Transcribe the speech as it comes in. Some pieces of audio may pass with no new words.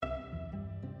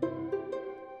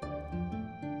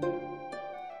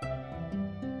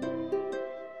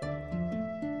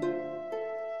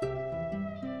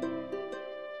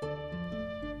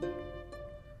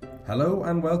Hello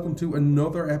and welcome to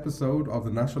another episode of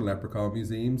the National Leprechaun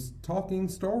Museum's Talking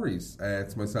Stories.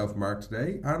 It's myself, Mark,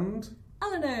 today, and...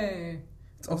 Eleanor!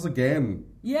 It's us again.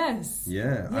 Yes.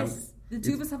 Yeah. Yes. The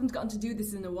two of us haven't gotten to do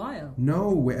this in a while.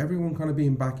 No, with everyone kind of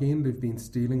being back in, they've been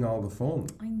stealing all the fun.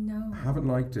 I know. I haven't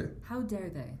liked it. How dare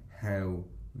they? How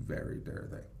very dare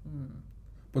they.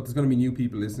 But there's going to be new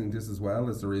people listening to this as well,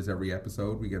 as there is every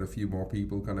episode. We get a few more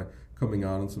people kind of coming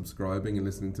on and subscribing and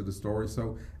listening to the story.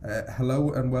 So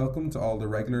hello and welcome to all the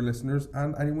regular listeners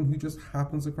and anyone who just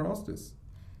happens across this.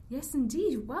 Yes,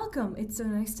 indeed. Welcome. It's so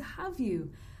nice to have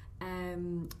you.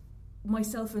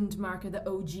 Myself and Mark are the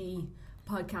OG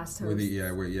podcast hosts. With the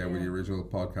original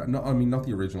podcast. No, I mean not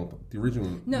the original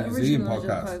museum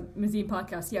podcast. Museum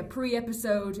podcast. Yeah,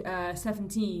 pre-episode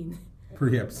 17.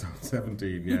 Pre-episode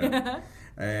 17. Yeah.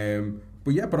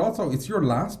 But also it's your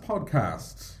last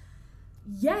podcast.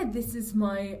 Yeah, this is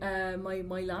my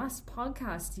my last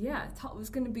podcast. Yeah, I thought it was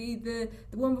going to be the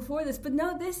one before this, but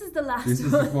no, this is the last. This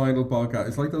is the final podcast.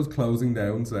 It's like those closing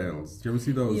down sales. Do you ever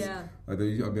see those? Yeah. I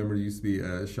remember there used to be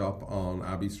a shop on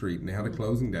Abbey Street, and they had a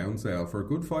closing down sale for a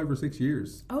good 5 or 6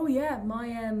 years. Oh yeah, my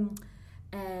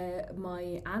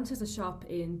aunt has a shop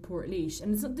in Portlaoise,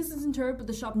 and this isn't her, but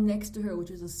the shop next to her,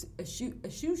 which is a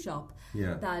shoe shop,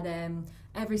 that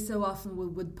every so often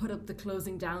would put up the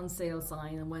closing down sale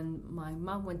sign. And when my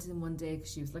mum went in one day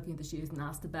because she was looking at the shoes and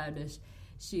asked about it,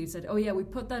 she said, "Oh yeah, we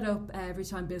put that up every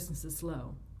time business is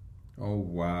slow." Oh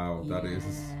wow, that is.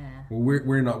 Well,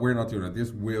 we're not doing it.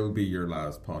 This will be your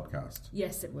last podcast.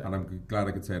 Yes, it will. And I'm glad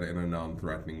I could say that in a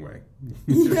non-threatening way.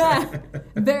 Yeah,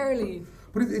 barely.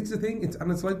 But it's the thing.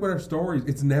 It's like with our stories.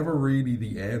 It's never really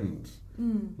the end.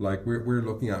 Like we're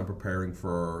looking at and preparing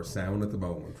for Sound at the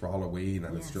moment for Halloween,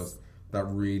 and it's just that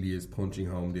really is punching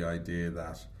home the idea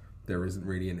that there isn't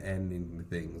really an ending to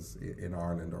things in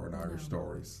Ireland or in Irish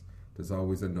stories. There's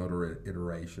always another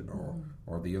iteration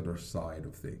or the other side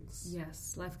of things.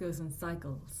 Yes, life goes in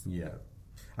cycles. Yeah.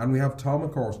 And we have Tom,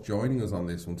 of course, joining us on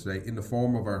this one today in the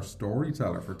form of our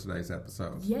storyteller for today's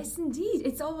episode. Yes, indeed.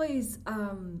 It's always...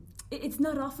 it's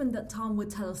not often that Tom would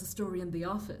tell us a story in the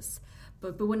office.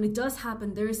 But when it does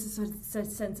happen, there is a sort of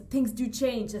sense that things do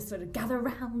change. Just sort of gather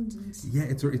around. Yeah,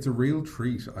 it's a real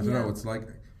treat. I don't know, it's like...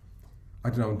 I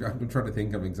don't know, I'm trying to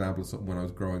think of an example of something when I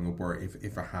was growing up where if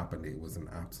it happened, it was an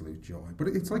absolute joy. But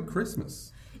it's like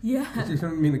Christmas. Yeah. You know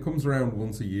what I mean? It comes around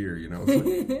once a year, you know.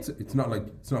 It's not like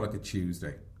a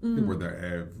Tuesday. We're there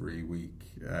every week.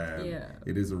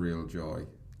 It is a real joy.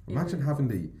 Imagine having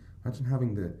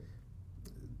the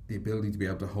ability to be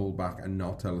able to hold back and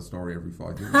not tell a story every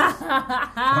 5 minutes.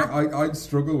 I'd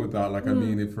struggle with that. Like, I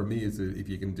mean, for me, it's if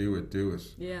you can do it, do it.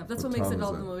 Yeah, that's what makes it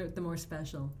all the more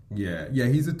special. Yeah,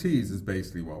 he's a tease is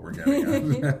basically what we're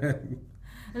getting at.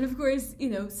 And of course, you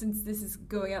know, since this is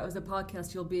going out as a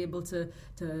podcast, you'll be able to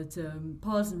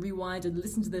pause and rewind and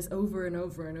listen to this over and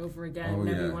over and over again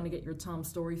whenever you want to get your Tom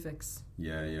story fix.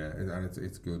 Yeah, and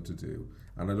it's good to do.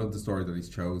 And I love the story that he's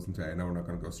chosen today. I know we're not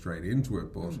going to go straight into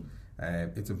it, but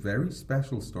it's a very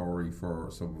special story for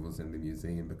some of us in the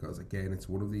museum because, again, it's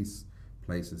one of these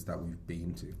places that we've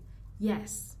been to.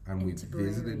 Yes. And we've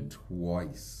visited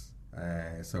twice.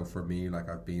 So for me, like,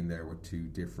 I've been there with 2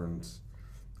 different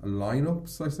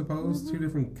lineups, I suppose, 2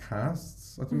 different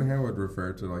casts. I don't know how I'd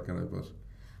refer to like kind of, but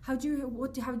how do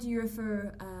you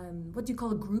refer? What do you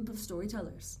call a group of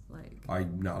storytellers? Like,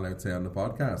 I'm not allowed to say on the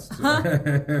podcast.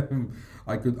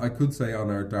 I could say on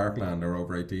our Darkland or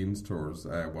Over 18s tours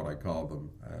what I call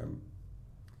them.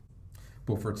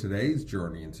 But for today's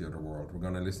journey into the other world, we're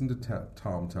going to listen to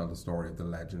Tom tell the story of the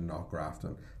legend of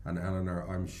Knockgrafton. And Eleanor,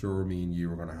 I'm sure me and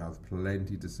you are going to have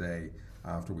plenty to say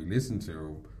after we listen to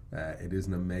him. It is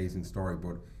an amazing story,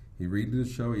 but he really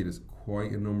does show you there's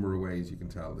quite a number of ways you can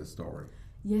tell this story.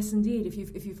 Yes, indeed.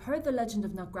 If you've heard the legend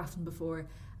of Knockgrafton before,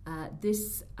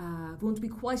 this won't be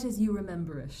quite as you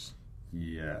remember it.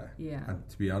 Yeah. Yeah. And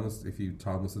to be honest, if you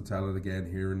told us to tell it again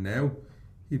here and now,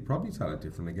 he'd probably tell it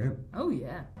different again. Oh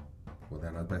yeah. Well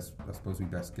then, I suppose we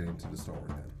best get into the story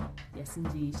then. Yes,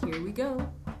 indeed. Here we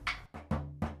go.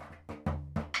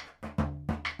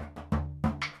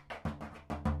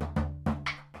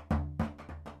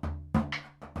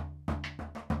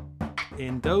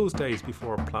 In those days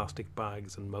before plastic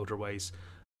bags and motorways,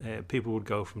 people would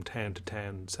go from town to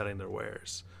town selling their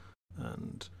wares.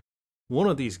 And one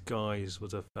of these guys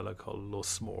was a fellow called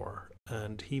Lusmore,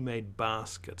 and he made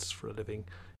baskets for a living.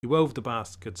 He wove the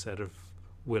baskets out of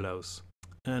willows.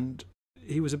 And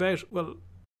he was about, well,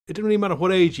 it didn't really matter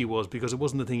what age he was because it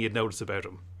wasn't the thing you'd notice about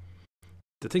him.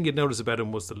 The thing you'd notice about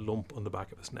him was the lump on the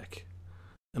back of his neck.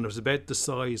 And it was about the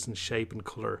size and shape and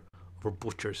colour of a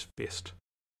butcher's fist,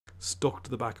 stuck to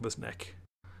the back of his neck.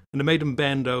 And it made him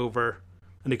bend over,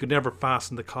 and he could never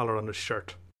fasten the collar on his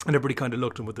shirt. And everybody kind of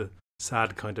looked at him with a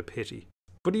sad kind of pity.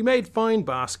 But he made fine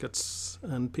baskets,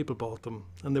 and people bought them.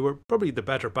 And they were probably the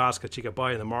better baskets you could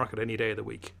buy in the market any day of the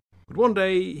week. But one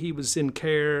day he was in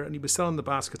Cahir, and he was selling the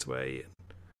baskets away. It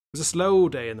was a slow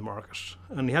day in the market,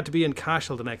 and he had to be in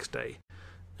Cashel the next day.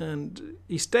 And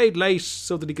he stayed late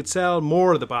so that he could sell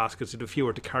more of the baskets if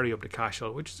fewer to carry up to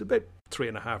Cashel, which is about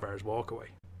 3.5 hours walk away.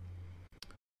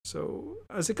 So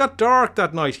as it got dark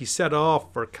that night, he set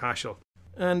off for Cashel.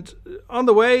 And on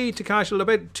the way to Cashel,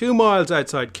 about 2 miles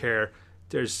outside Cahir,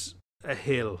 there's a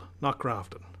hill,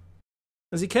 Knockgrafton.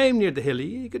 As he came near the hill,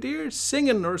 he could hear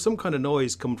singing or some kind of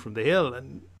noise coming from the hill,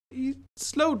 and he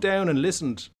slowed down and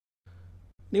listened.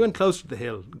 And he went closer to the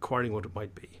hill, inquiring what it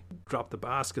might be. He dropped the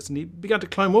baskets, and he began to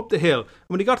climb up the hill. And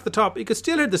when he got to the top, he could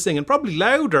still hear the singing, probably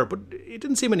louder, but it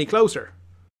didn't seem any closer.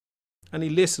 And he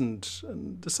listened,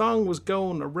 and the song was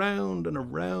going around and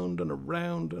around and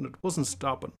around, and it wasn't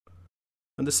stopping.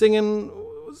 And the singing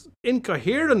was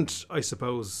incoherent, I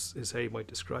suppose, is how you might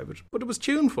describe it, but it was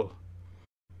tuneful.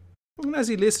 And as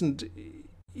he listened,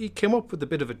 he came up with a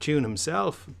bit of a tune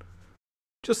himself.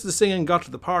 Just as the singing got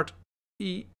to the part,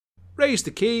 he raised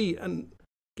the key and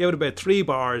gave it about 3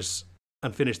 bars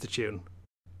and finished the tune.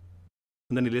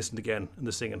 And then he listened again, and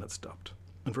the singing had stopped.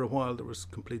 And for a while there was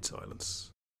complete silence.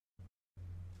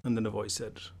 And then a voice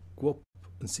said, "Go up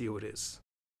and see who it is."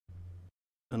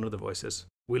 Another voice says,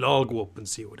 "We'll all go up and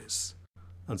see who it is."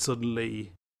 And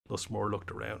suddenly Lusmore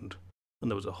looked around, and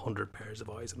there was 100 pairs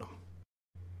of eyes on him.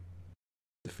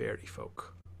 The fairy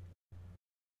folk.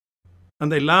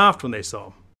 And they laughed when they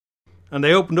saw him. And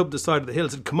they opened up the side of the hill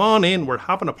and said, "Come on in, we're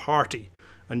having a party.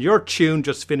 And your tune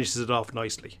just finishes it off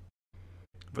nicely."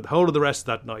 For the whole of the rest of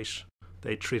that night,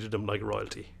 they treated him like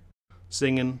royalty.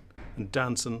 Singing and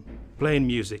dancing, playing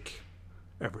music,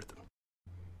 everything.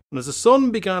 And as the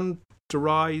sun began to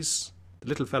rise, the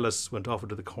little fellas went off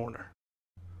into the corner.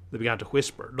 They began to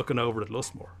whisper, looking over at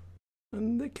Lusmore.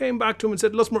 And they came back to him and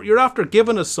said, "Lusmore, you're after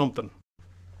giving us something.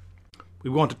 We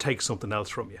want to take something else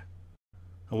from you."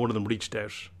 And one of them reached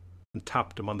out and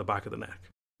tapped him on the back of the neck.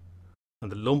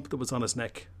 And the lump that was on his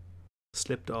neck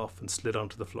slipped off and slid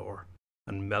onto the floor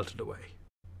and melted away.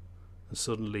 And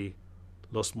suddenly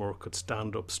Lusmore could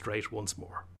stand up straight once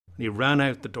more. And he ran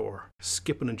out the door,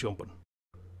 skipping and jumping.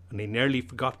 And he nearly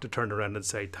forgot to turn around and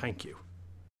say thank you.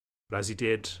 But as he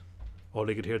did, all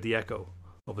he could hear the echo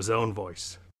of his own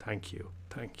voice. "Thank you,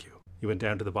 thank you." He went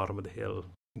down to the bottom of the hill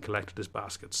and collected his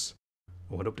baskets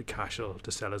and went up to Cashel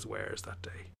to sell his wares that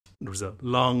day. And it was a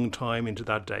long time into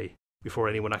that day before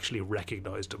anyone actually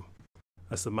recognised him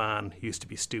as the man who used to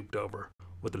be stooped over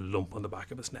with a lump on the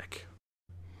back of his neck.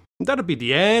 And that'd be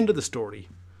the end of the story.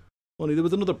 Only there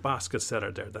was another basket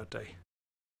seller there that day.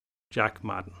 Jack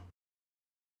Madden.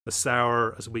 As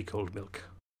sour as week-old milk.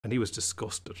 And he was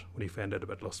disgusted when he found out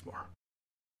about Lusmore.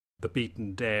 The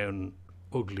beaten down,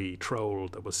 ugly troll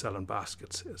that was selling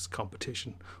baskets as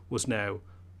competition was now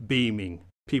beaming,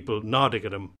 people nodding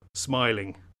at him,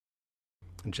 smiling.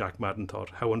 And Jack Madden thought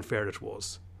how unfair it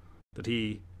was that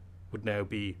he would now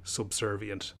be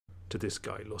subservient to this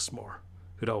guy Lusmore,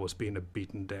 who'd always been a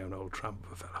beaten down old tramp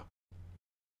of a fellow.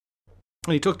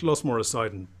 And he took Lusmore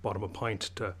aside and bought him a pint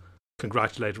to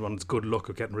congratulate him on his good luck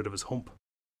of getting rid of his hump,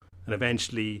 and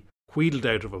eventually wheedled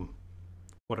out of him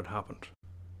what had happened.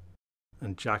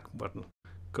 And Jack Madden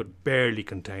could barely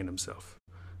contain himself.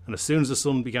 And as soon as the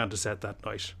sun began to set that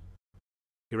night,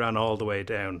 he ran all the way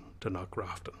down to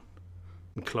Knockgrafton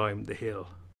and climbed the hill,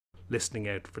 listening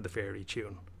out for the fairy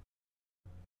tune.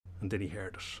 And then he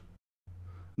heard it.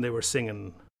 And they were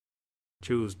singing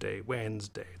Tuesday,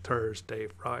 Wednesday, Thursday,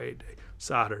 Friday,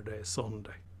 Saturday,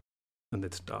 Sunday. And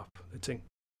they'd stop. They'd sing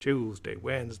Tuesday,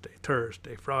 Wednesday,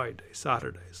 Thursday, Friday,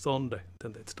 Saturday, Sunday.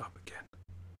 Then they'd stop again.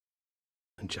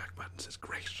 And Jack Madden says,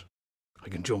 "Great, I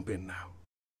can jump in now."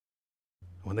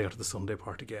 And when they got to the Sunday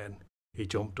part again, he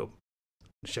jumped up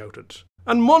and shouted,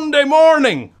 "And Monday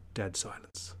morning!" Dead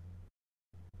silence.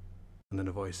 And then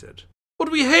a voice said,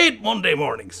 "But we hate Monday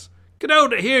mornings. Get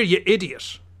out of here, you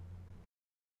idiot."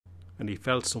 And he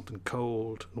felt something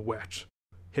cold and wet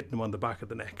hitting him on the back of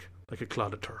the neck like a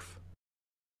clod of turf.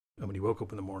 And when he woke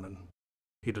up in the morning,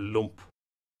 he had a lump,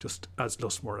 just as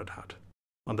Lusmore had had,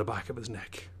 on the back of his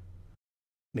neck.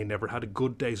 And he never had a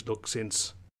good day's luck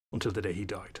since, until the day he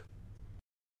died.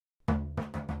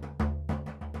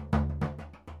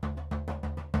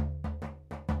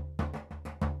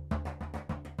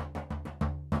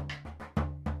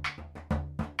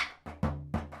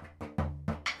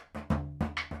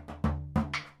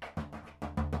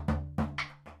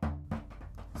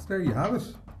 So there you have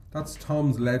it. That's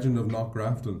Tom's Legend of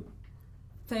Knockgrafton.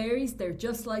 fairies, they're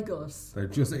just like us.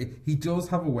 He does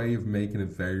have a way of making it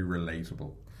very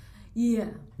relatable. Yeah.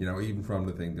 You know, even from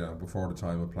the thing before the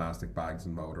time of plastic bags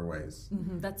and motorways.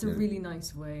 Mm-hmm. That's a really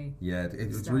nice way. Yeah,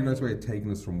 it's a really nice way of taking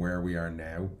us from where we are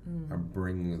now and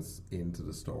bringing us into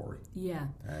the story. Yeah.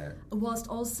 Whilst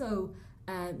also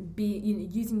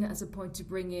using that as a point to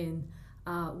bring in,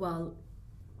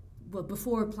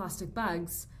 before plastic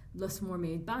bags, Lusmore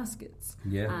made baskets.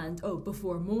 Yeah. And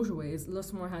before motorways,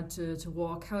 Lusmore had to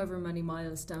walk however many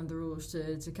miles down the road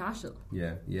to Cashel.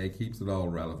 Yeah, he keeps it all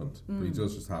relevant. But he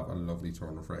does just have a lovely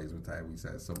turn of phrase with how he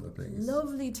says some of the things.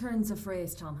 Lovely turns of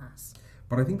phrase Tom has.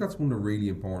 But I think that's one of the really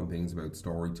important things about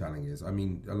storytelling is, I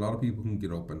mean, a lot of people can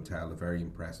get up and tell a very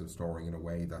impressive story in a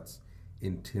way that's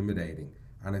intimidating.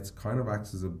 And it's kind of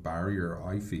acts as a barrier,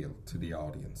 I feel, to the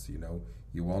audience, you know.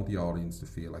 You want the audience to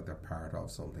feel like they're part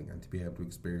of something and to be able to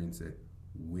experience it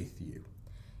with you.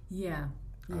 Yeah.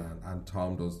 And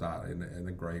Tom does that in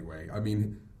a great way. I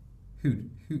mean, who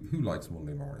likes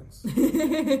Monday mornings?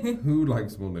 Who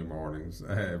likes Monday mornings?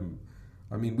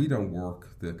 I mean, we don't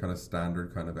work the kind of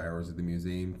standard kind of hours of the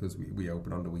museum because we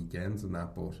open on the weekends and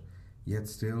that, but yet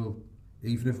still,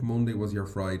 even if Monday was your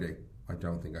Friday, I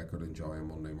don't think I could enjoy a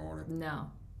Monday morning.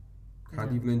 No.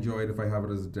 Can't even enjoy it if I have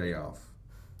it as a day off.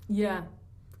 Yeah.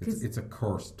 It's a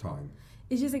cursed time.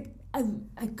 It's just like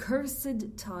a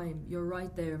cursed time. You're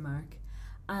right there, Mark.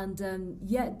 And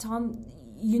Tom,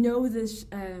 you know this.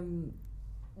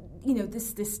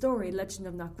 This story, Legend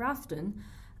of Knockgrafton,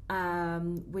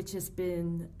 which has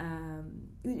been,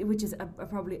 which is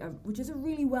a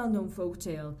really well-known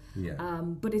folktale. Yeah.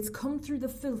 But it's come through the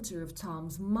filter of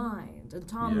Tom's mind and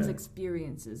Tom's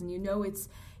experiences, and it's.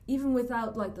 Even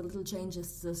without like the little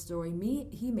changes to the story,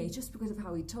 he made just because of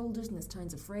how he told it and his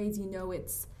turns of phrase,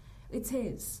 it's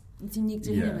his. It's unique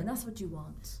to him, and that's what you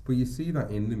want. But you see that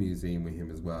in the museum with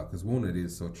him as well, because one, it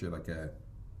is such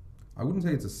I wouldn't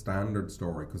say it's a standard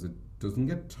story because it doesn't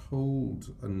get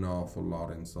told an awful lot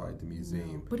inside the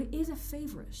museum. No, but it is a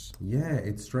favourite. Yeah,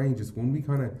 it's strange. It's one we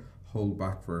kind of hold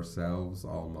back for ourselves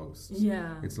almost.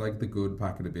 Yeah. It's like the good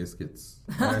packet of biscuits.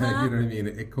 You know what I mean?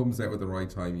 It comes out at the right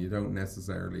time. You don't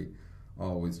necessarily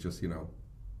always just,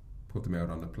 put them out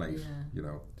on the plate. Yeah.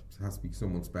 It has to be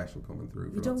someone special coming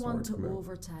through. You don't want to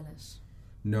overtell it.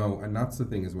 No, and that's the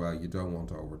thing as well. You don't want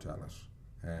to overtell it.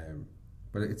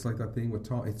 But it's like that thing with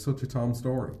Tom. It's such a Tom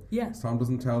story. Yeah. Tom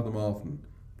doesn't tell them often,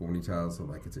 but when he tells them,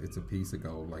 like, it's a piece of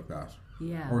gold like that.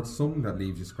 Yeah. Or it's something that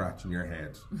leaves you scratching your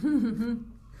head.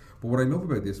 But what I love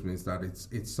about this one is that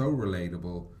it's so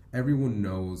relatable. Everyone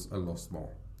knows a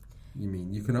Lusmore.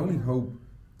 You can only hope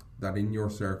that in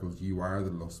your circles you are the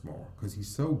Lusmore because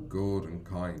he's so good and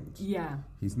kind. Yeah.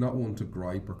 He's not one to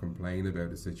gripe or complain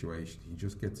about a situation. He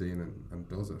just gets in and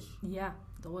does it. Yeah.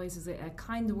 Always is a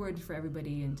kind word for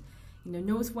everybody, and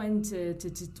knows when to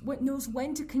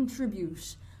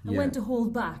contribute and when to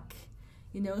hold back.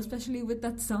 Especially with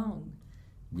that song.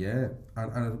 Yeah,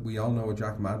 and we all know a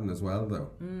Jack Madden as well,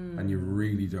 though. And you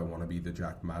really don't want to be the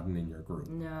Jack Madden in your group.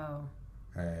 No.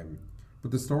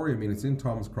 But the story, it's in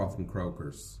Thomas Crofton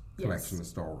Croker's collection of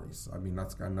stories.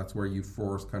 That's where you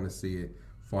first kind of see it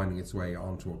finding its way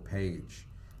onto a page.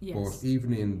 Yes. But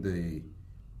even in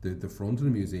the front of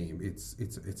the museum,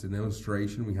 it's an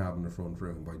illustration we have in the front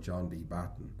room by John D.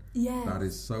 Batten. Yes. That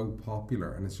is so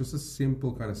popular, and it's just a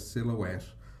simple kind of silhouette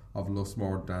of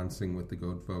Lusmore dancing with the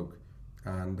good folk.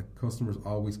 And the customers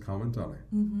always comment on it.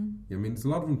 Mm-hmm. There's a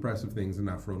lot of impressive things in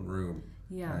that front room.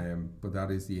 Yeah. But that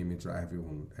is the image that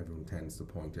everyone tends to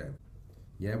point out.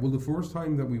 Yeah. Well, the first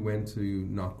time that we went to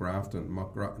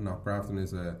Knockgrafton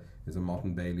is a Motte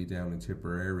and Bailey down in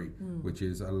Tipperary, which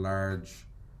is a large,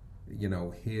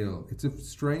 hill. It's a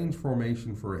strange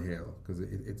formation for a hill because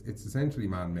it's essentially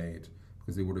man-made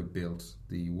because they would have built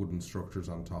the wooden structures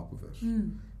on top of it.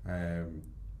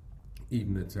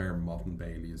 Even the term Motte and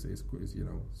Bailey is it's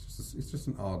just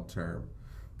an odd term.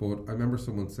 But I remember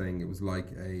someone saying it was like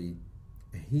a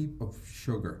heap of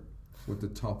sugar with the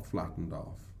top flattened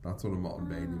off. That's what a Motte and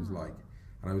Bailey was like.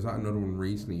 And I was at another one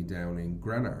recently down in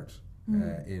Grenard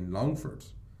in Longford.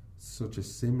 Such a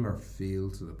similar feel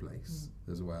to the place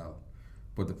as well.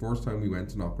 But the first time we went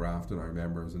to Knockgrafton, I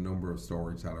remember there was a number of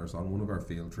storytellers on one of our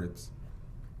field trips,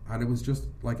 and it was just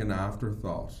like an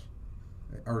afterthought.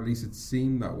 Or at least it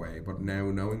seemed that way, but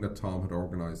now knowing that Tom had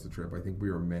organised the trip, I think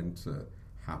we were meant to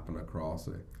happen across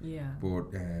it. Yeah.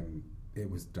 But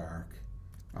it was dark,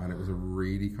 and it was a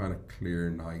really kind of clear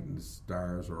night, and the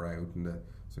stars were out, and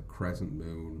it's a crescent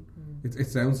moon. It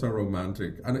sounds so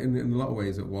romantic, and in a lot of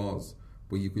ways it was,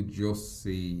 but you could just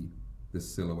see the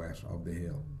silhouette of the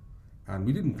hill. And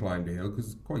we didn't climb the hill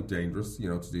because it's quite dangerous,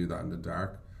 to do that in the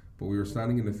dark. But we were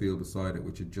standing in the field beside it,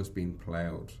 which had just been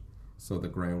ploughed, so the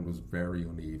ground was very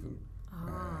uneven.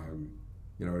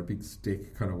 You know, a big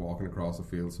stick kind of walking across the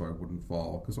field so I wouldn't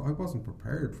fall, because I wasn't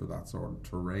prepared for that sort of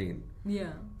terrain.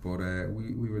 Yeah. But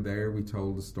we were there, we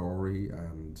told the story,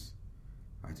 and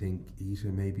I think Ita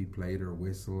maybe played her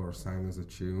whistle or sang us a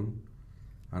tune.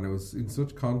 And it was in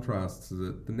such contrast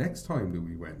to the next time that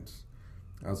we went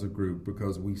as a group,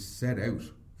 because we set out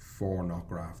for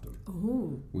Knockgrafton.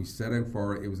 Oh. We set out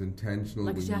for it. It was intentional.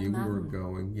 Like we Jack knew Madden. we were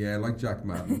going. Yeah, like Jack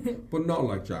Madden, but not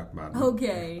like Jack Madden.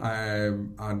 Okay.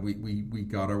 And we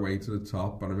got our way to the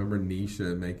top, and I remember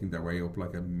Nisha making their way up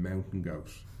like a mountain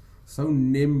goat. So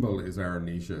nimble is our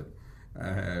Nisha.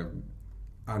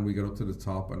 And we got up to the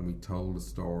top and we told a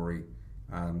story,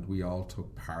 and we all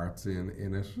took parts in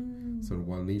it. So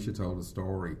while Nisha told a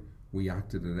story, we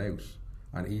acted it out,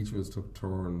 and each of us took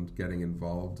turns getting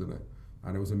involved in it.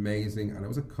 And it was amazing, and it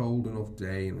was a cold enough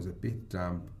day, and it was a bit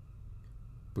damp,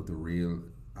 but the real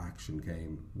action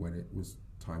came when it was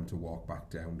time to walk back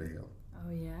down the hill.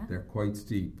 Oh, yeah? They're quite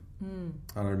steep. And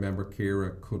I remember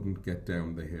Kira couldn't get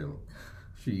down the hill.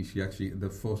 She actually, the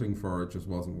footing for it just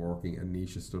wasn't working, and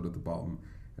Nisha stood at the bottom,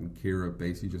 and Kira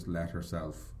basically just let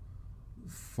herself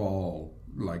fall,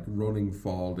 like running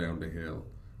fall down the hill,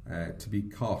 to be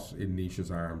caught in Nisha's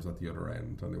arms at the other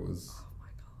end. And it was...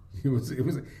 It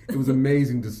was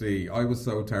amazing to see. I was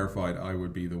so terrified I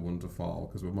would be the one to fall,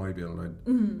 because with my build I'd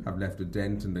have left a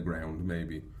dent in the ground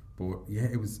maybe. But yeah,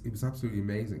 it was absolutely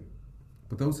amazing.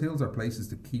 But those hills are places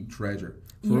to keep treasure.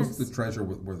 For us, the treasure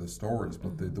were the stories.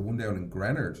 But the one down in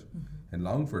Grenard, in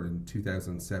Longford in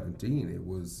 2017, it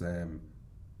was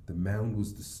the mound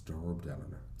was disturbed,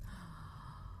 Eleanor.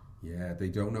 Yeah, they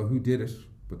don't know who did it,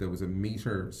 but there was a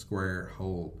metre square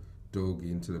hole dug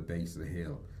into the base of the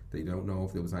hill. They don't know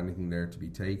if there was anything there to be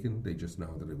taken. They just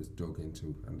know that it was dug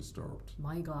into and disturbed.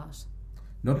 My gosh.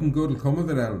 Nothing good will come of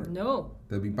it, Eleanor. No.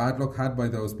 There'll be bad luck had by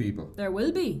those people. There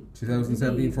will be.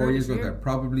 2017, 4 years ago, they're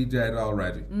probably dead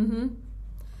already.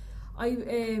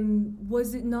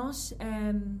 Was it not...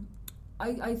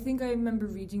 I think I remember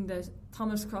reading that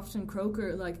Thomas Crofton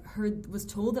Croker was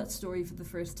told that story for the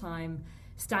first time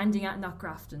standing at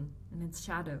Knockgrafton in its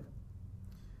shadow.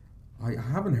 I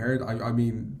haven't heard. I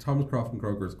mean, Thomas Crofton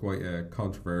Croker is quite a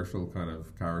controversial kind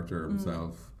of character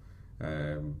himself,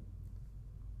 but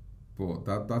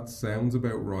that sounds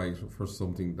about right for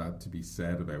something that to be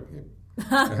said about him.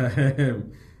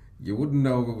 You wouldn't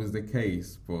know if it was the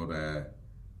case, but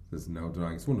there's no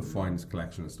denying. It's one of the finest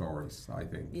collection of stories, I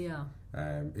think. Yeah.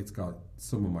 It's got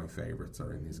some of my favourites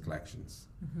are in his collections,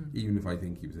 even if I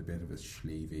think he was a bit of a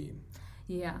Schlevian.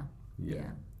 Yeah.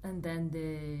 And then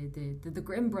the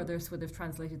Grimm brothers would have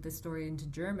translated this story into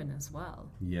German as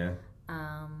well. Yeah.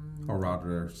 Or rather,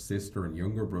 their sister and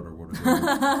younger brother would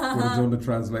have done the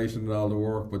translation and all the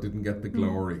work, but didn't get the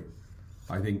glory.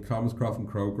 I think Thomas Crofton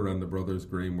Croker and the brothers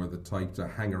Grimm were the type to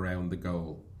hang around the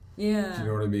goal. Yeah. Do you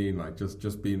know what I mean? Like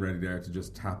just being ready there to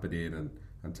just tap it in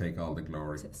and take all the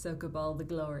glory. Soak up all the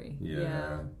glory.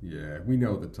 Yeah. We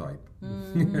know the type.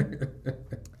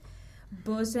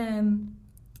 But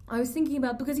I was thinking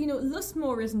about, because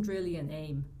Lusmore isn't really a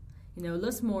name.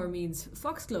 Lusmore means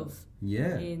foxglove.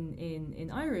 Yeah. In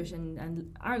Irish,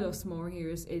 and our Lusmore here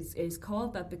is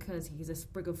called that because he's a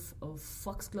sprig of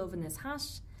foxglove in his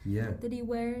hat. Yeah. That he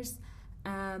wears.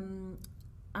 And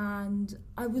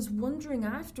I was wondering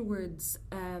afterwards,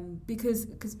 because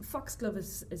foxglove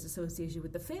is associated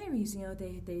with the fairies,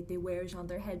 they wear it on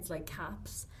their heads like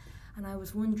caps. And I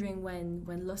was wondering when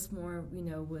Lusmore,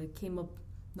 came up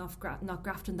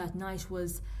Knockgrafton that night,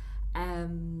 was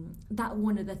that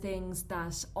one of the things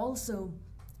that also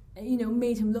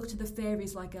made him look to the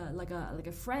fairies like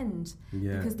a friend,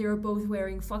 because they were both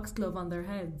wearing foxglove on their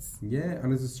heads. Yeah,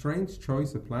 and it's a strange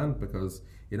choice of plant because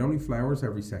it only flowers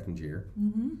every second year,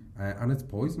 and it's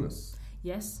poisonous.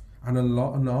 Yes. And an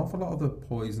awful lot of the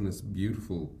poisonous,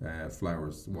 beautiful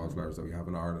wildflowers that we have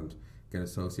in Ireland get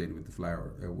associated with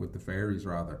with the fairies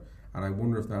rather. And I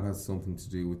wonder if that has something to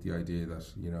do with the idea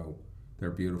that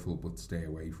they're beautiful, but stay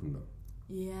away from them.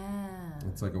 Yeah.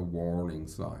 It's like a warning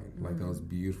sign, like those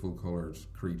beautiful coloured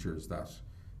creatures that,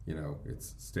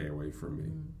 it's stay away from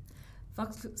me.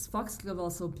 Foxglove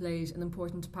also played an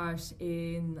important part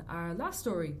in our last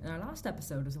story, in our last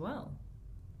episode as well.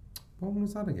 What one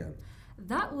was that again?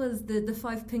 That was the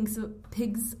five pigs of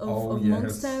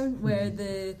Monkstown, where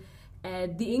the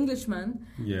Englishman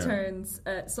turns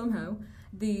somehow.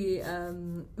 The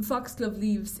foxglove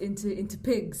leaves into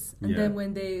pigs, and then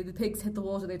when the pigs hit the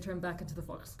water, they turn back into the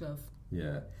foxglove.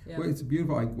 Yeah. Well, it's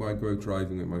beautiful. I go out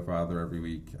driving with my father every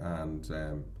week,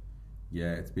 and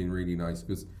Yeah, it's been really nice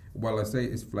because, well, I say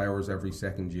it's flowers every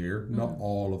second year. Not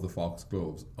all of the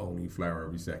foxgloves only flower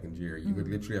every second year. You could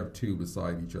literally have two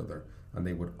beside each other and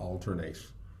they would alternate.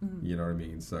 You know what I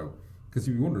mean? So, because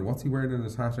you'd be wondering, what's he wearing in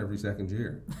his hat every second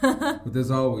year? But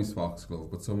there's always foxgloves,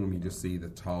 but some of them you just see the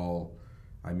tall,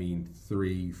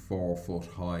 3-4 foot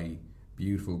high,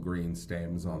 beautiful green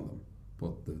stems on them.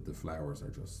 But the flowers are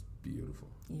just beautiful.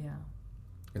 Yeah.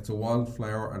 It's a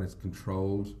wildflower and it's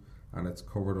controlled and it's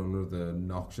covered under the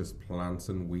Noxious Plants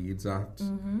and Weeds Act.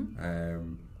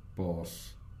 But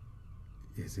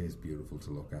it is beautiful to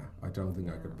look at. I don't think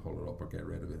I could pull it up or get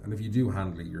rid of it. And if you do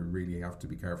handle it, you really have to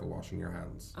be careful washing your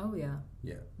hands. Oh, yeah.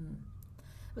 Yeah.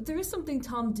 But there is something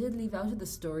Tom did leave out of the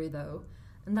story, though,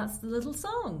 and that's the little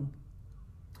song.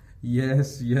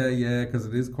 Yes, yeah, because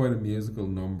it is quite a musical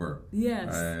number.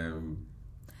 Yes.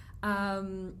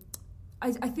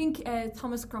 I think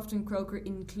Thomas Crofton Croker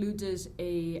included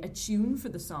a tune for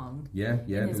the song. Yeah,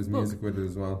 there was music with it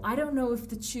as well. I don't know if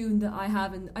the tune that I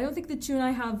have I don't think the tune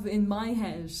I have in my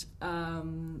head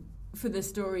for this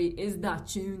story is that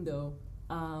tune, though.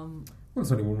 Well,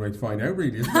 it's only one way to find out,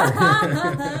 really, isn't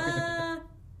there?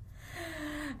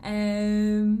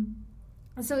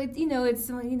 So it's de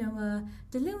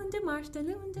Leeuwen de Mars, de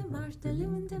Leeuwen de Mars, de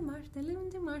Leeuwen de Mars, de Leeuwen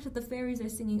de Mars, that the fairies are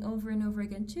singing over and over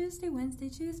again, Tuesday,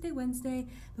 Wednesday,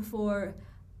 before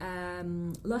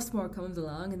Lusmore comes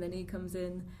along, and then he comes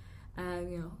in,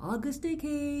 August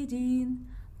Decadine,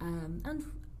 and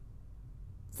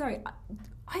sorry,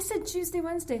 I said Tuesday,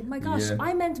 Wednesday. My gosh,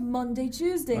 I meant Monday,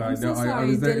 Tuesday. I'm so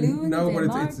sorry.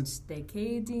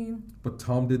 But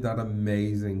Tom did that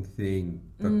amazing thing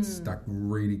that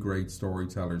really great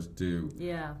storytellers do.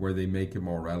 Yeah. Where they make it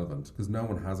more relevant. Because no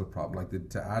one has a problem. Like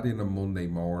to add in a Monday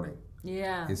morning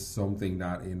is something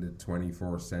that in the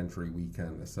 21st century we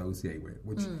can associate with.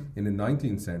 Which in the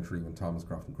 19th century, when Thomas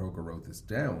Crofton Croker wrote this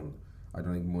down, I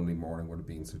don't think Monday morning would have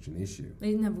been such an issue.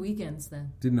 They didn't have weekends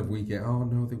then. Didn't have weekends. Oh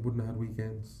no, they wouldn't have had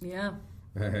weekends. Yeah.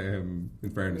 In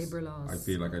fairness, Labour laws. I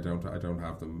feel like I don't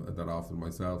have them that often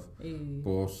myself.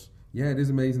 But yeah, it is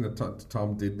amazing that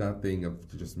Tom did that thing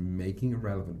of just making it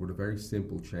relevant with a very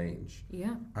simple change.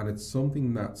 Yeah. And it's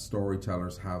something that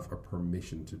storytellers have a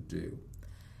permission to do.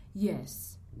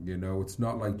 Yes. It's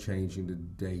not like changing the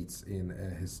dates in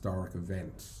a historic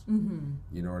event.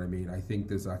 You know what I mean? I think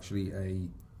there's actually a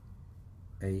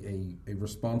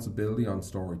responsibility on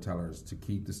storytellers to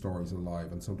keep the stories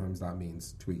alive, and sometimes that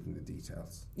means tweaking the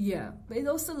details. Yeah, but it's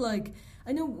also like,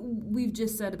 I know we've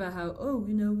just said about how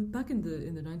back in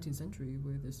the 19th century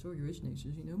where the story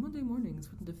originated, Monday mornings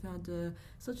wouldn't have had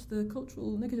such the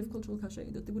negative cultural cachet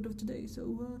that they would have today.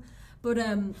 So, but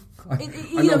I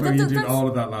love how you did all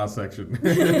of that last section.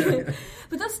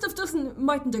 But that stuff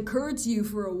mightn't occur to you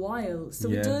for a while, so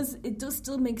it does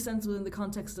still make sense within the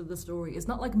context of the story. It's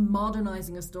not like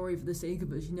modernizing a story for the sake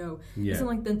of it, It's not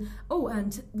like then,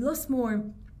 and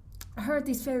Lusmore heard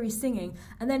these fairies singing,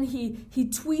 and then he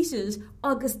tweeted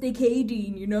August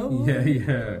Decadine,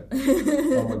 Yeah.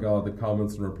 Oh my god, the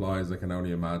comments and replies, I can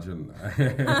only imagine.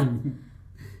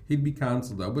 He'd be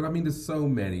cancelled though. But I mean, there's so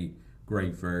many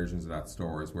great versions of that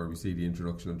story where we see the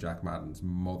introduction of Jack Madden's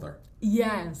mother.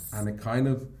 Yes. And it kind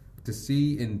of, to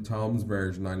see in Tom's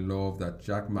version, I love that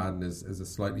Jack Madden is a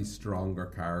slightly stronger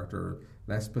character,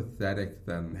 less pathetic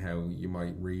than how you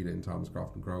might read it in Thomas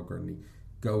Crofton Croker, and he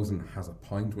goes and has a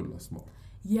pint with Lusmore.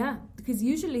 Yeah, because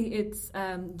usually it's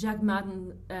Jack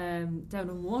Madden down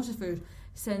in Waterford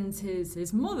sends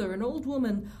his mother, an old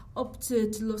woman, up to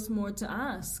Lusmore to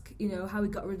ask, how he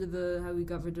got rid of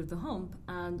the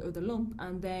lump,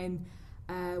 and then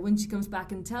when she comes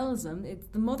back and tells him, it's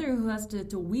the mother who has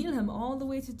to wheel him all the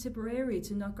way to Tipperary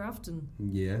to Knockgrafton.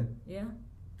 Yeah. Yeah.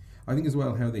 I think as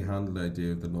well how they handle the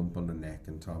idea of the lump on the neck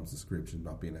and Tom's description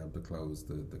not being able to close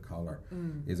the collar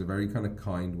is a very kind of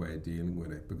kind way of dealing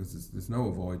with it, because there's no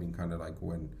avoiding kind of like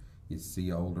when you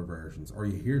see older versions, or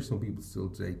you hear some people still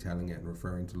today telling it and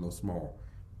referring to Lusmore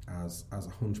as a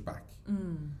hunchback.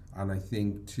 And I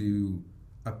think to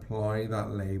apply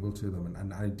that label to them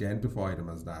and identify them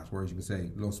as that, whereas you can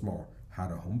say Lusmore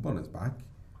had a hump on his back,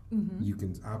 you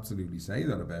can absolutely say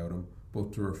that about him,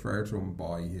 but to refer to him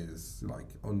by his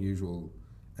unusual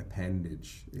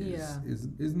appendage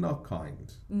is not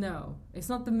kind. No, it's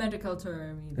not the medical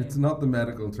term either. It's not the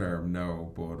medical term,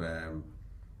 no, but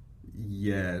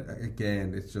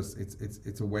again, it's just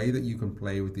it's a way that you can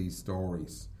play with these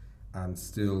stories and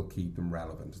still keep them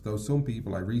relevant. Though some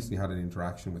people, I recently had an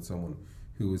interaction with someone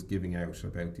who was giving out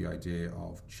about the idea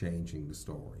of changing the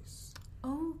stories.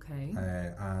 Oh, okay.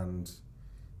 And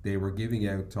they were giving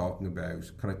out talking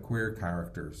about kind of queer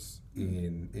characters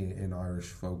in Irish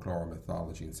folklore and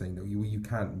mythology, and saying that you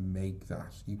can't make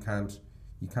that, you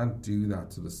can't do that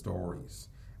to the stories,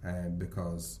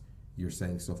 because you're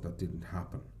saying stuff that didn't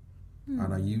happen.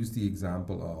 And I use the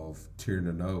example of Tír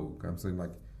na nÓg. I'm saying,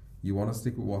 like, you want to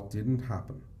stick with what didn't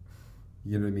happen.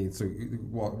 You know what I mean? So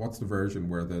what's the version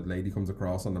where the lady comes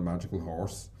across on the magical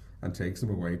horse and takes them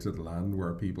away to the land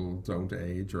where people don't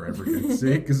age or ever get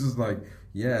sick? It's just like,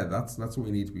 yeah, that's what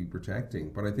we need to be protecting.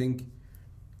 But I think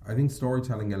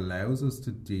storytelling allows us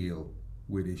to deal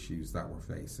with issues that we're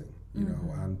facing, you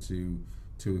know, and to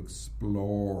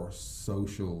explore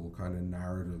social kind of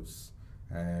narratives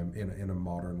in a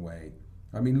modern way.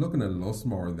 I mean, looking at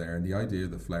Lusmore there and the idea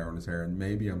of the flower in his hair, and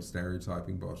maybe I'm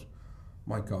stereotyping, but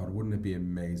my God, wouldn't it be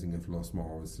amazing if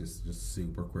Lusmore was just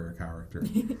super queer character?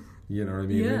 You know what I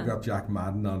mean? Yeah. We've got Jack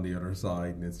Madden on the other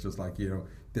side, and it's just like, you know,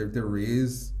 there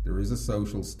is a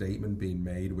social statement being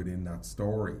made within that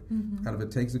story, and if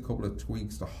it takes a couple of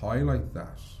tweaks to highlight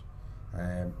that,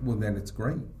 well, then it's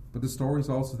great. But the stories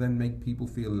also then make people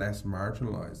feel less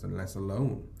marginalised and less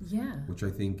alone. Yeah. Which I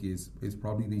think is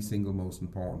probably the single most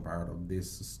important part of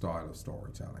this style of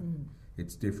storytelling.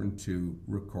 It's different to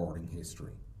recording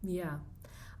history. Yeah.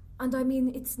 And I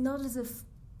mean, it's not as if,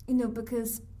 you know,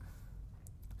 because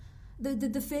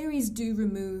the fairies do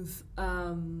remove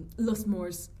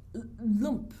Lusmore's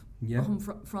lump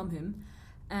from him,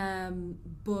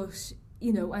 but,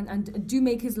 you know, and do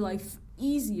make his life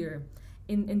easier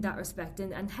in that respect,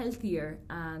 and healthier,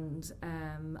 and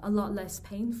a lot less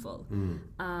painful.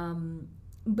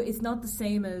 But it's not the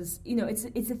same as, you know, it's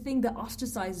a thing that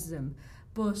ostracizes him,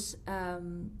 but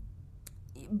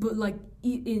like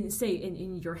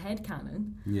in your head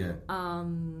canon,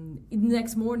 the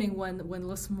next morning when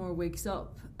Lusmore wakes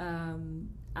up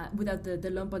without the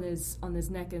lump on his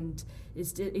neck and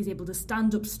is able to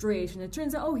stand up straight, and it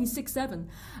turns out, he's 6'7",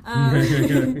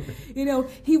 you know,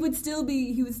 he would still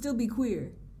be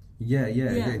queer. Yeah.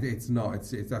 It's not.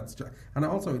 It's that's, and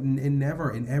also in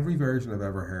every version I've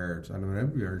ever heard, and in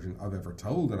every version I've ever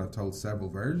told, and I've told several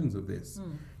versions of this,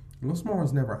 Lusmore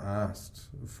has never asked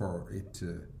for it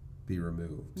to be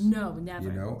removed. No, never.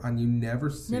 You know, and you never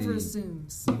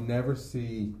assumes. You never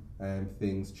see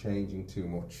things changing too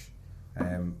much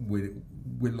with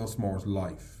Lusmore's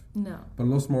life. No. But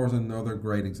Lusmore is another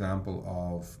example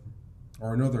of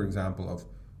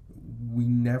we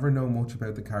never know much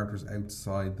about the characters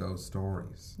outside those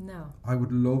stories. No. I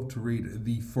would love to read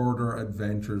the further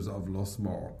adventures of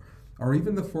Lusmore, or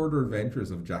even the further adventures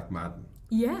of Jack Madden.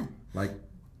 Yeah. Like,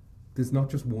 there's not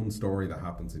just one story that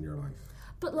happens in your life.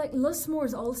 But like Lusmore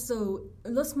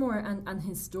and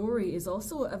his story is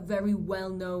also a very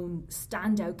well-known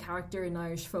standout character in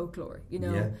Irish folklore. You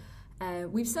know,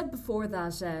 we've said before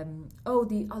that a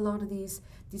lot of these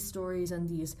stories and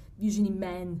these usually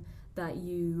men that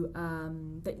you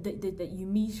that you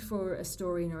meet for a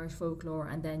story in Irish folklore,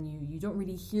 and then you don't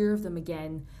really hear of them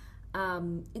again.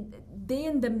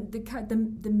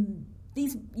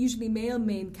 These usually male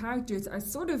main characters are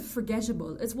sort of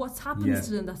forgettable. It's what happens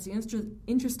to them that's the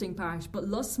interesting part. But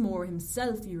Lusmore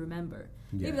himself, you remember.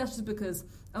 Maybe that's just because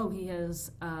he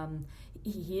has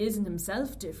he isn't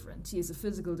himself different. He has a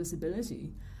physical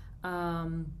disability,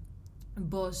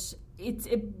 but it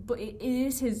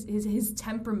is his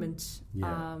temperament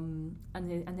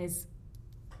and his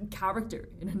character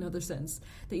in another sense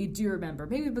that you do remember.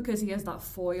 Maybe because he has that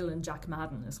foil in Jack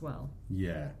Madden as well.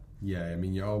 Yeah, I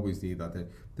mean, you always need that.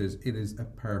 It is a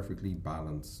perfectly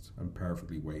balanced and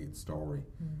perfectly weighted story.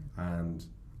 And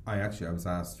I was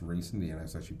asked recently, and I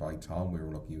was actually by Tom, we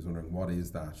were looking, he was wondering, what is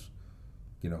that,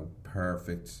 you know,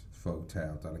 perfect folk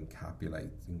tale that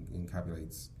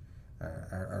encapsulates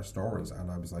our stories?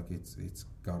 And I was like, it's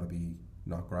got to be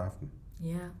Knockgrafton.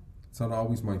 Yeah. It's not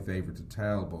always my favourite to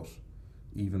tell, but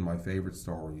even my favourite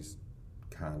stories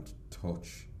can't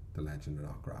touch the legend of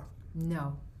Knockgrafton.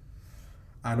 No.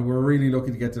 And we're really lucky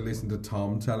to get to listen to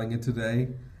Tom telling it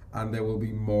today. And there will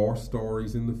be more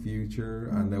stories in the future,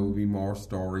 and there will be more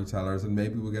storytellers, and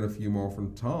maybe we'll get a few more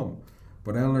from Tom.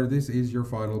 But Eleanor, this is your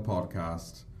final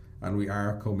podcast, and we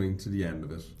are coming to the end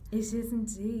of it. It is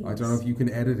indeed. I don't know if you can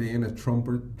edit in a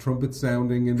trumpet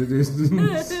sounding in the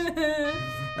distance.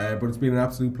 But it's been an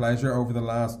absolute pleasure over the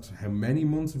last, how many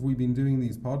months have we been doing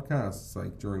these podcasts,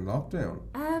 like during lockdown?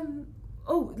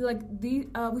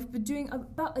 We've been doing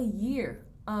about a year.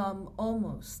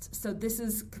 Almost. So this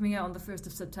is coming out on the 1st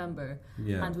of September,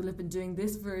 and we'll have been doing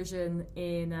this version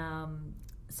in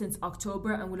since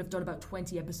October, and we'll have done about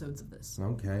 20 episodes of this.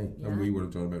 Okay, and we would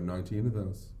have done about 19 of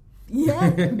those. Yeah,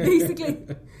 basically.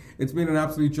 It's been an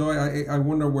absolute joy. I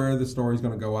wonder where the story's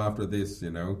going to go after this,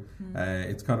 you know.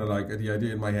 It's kind of like, the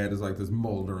idea in my head is like there's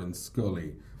Mulder and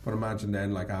Scully. But imagine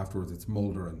then, like, afterwards, it's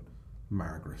Mulder and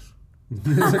Margaret.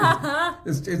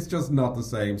 It's just not the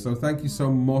same. So thank you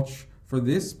so much for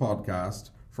this podcast,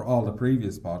 for all the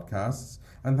previous podcasts.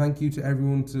 And thank you to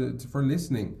everyone for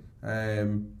listening.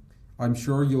 I'm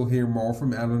sure you'll hear more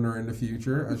from Eleanor in the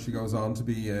future as she goes on to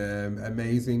be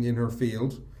amazing in her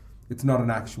field. It's not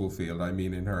an actual field, I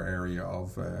mean in her area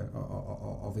of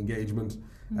engagement.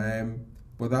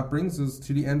 But that brings us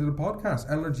to the end of the podcast.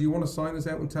 Eleanor, do you want to sign us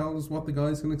out and tell us what the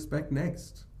guys can expect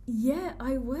next? Yeah,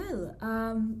 I will.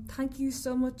 Thank you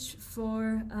so much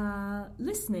for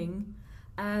listening.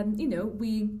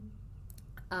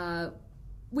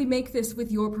 We make this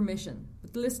with your permission,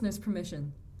 with the listeners'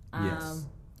 permission. Yes.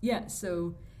 Yeah,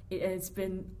 so it's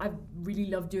been. I've really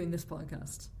loved doing this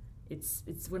podcast.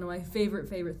 It's one of my favorite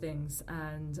things,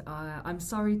 and I'm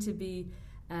sorry to be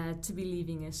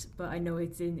leaving it, but I know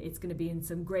it's going to be in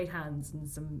some great hands, and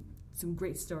some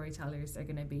great storytellers are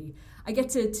going to be. I get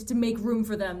to make room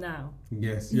for them now.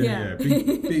 Yes, yeah.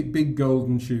 Big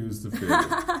golden shoes to fill.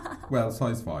 Well,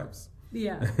 size 5s.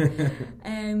 Yeah.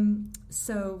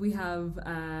 So we have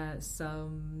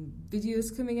some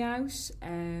videos coming out,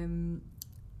 and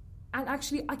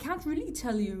actually I can't really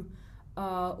tell you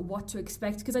what to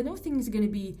expect, because I know things are going to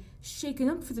be shaken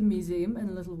up for the museum in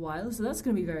a little while, so that's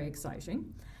going to be very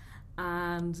exciting.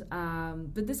 And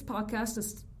but this podcast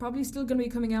is probably still going to be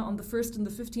coming out on the 1st and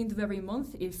the 15th of every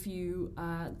month. If you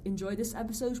enjoy this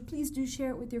episode, please do share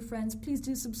it with your friends. Please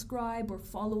do subscribe or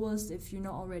follow us if you're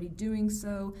not already doing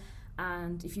so.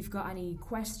 And if you've got any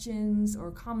questions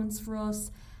or comments for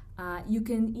us, you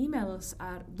can email us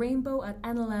at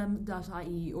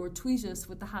rainbow@nlm.ie or tweet us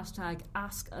with the hashtag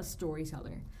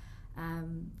 #AskAStoryteller.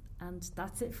 And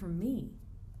that's it from me.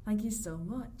 Thank you so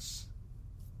much.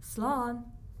 Slán.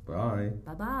 Bye.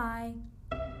 Bye-bye.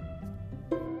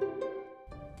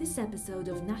 This episode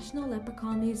of National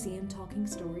Leprechaun Museum Talking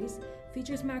Stories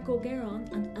features Mark O'Geron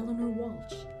and Eleanor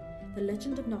Walsh. The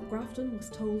Legend of Knockgrafton was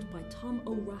told by Tom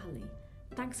O'Rahilly.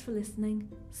 Thanks for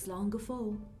listening. Slán go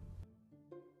fóill.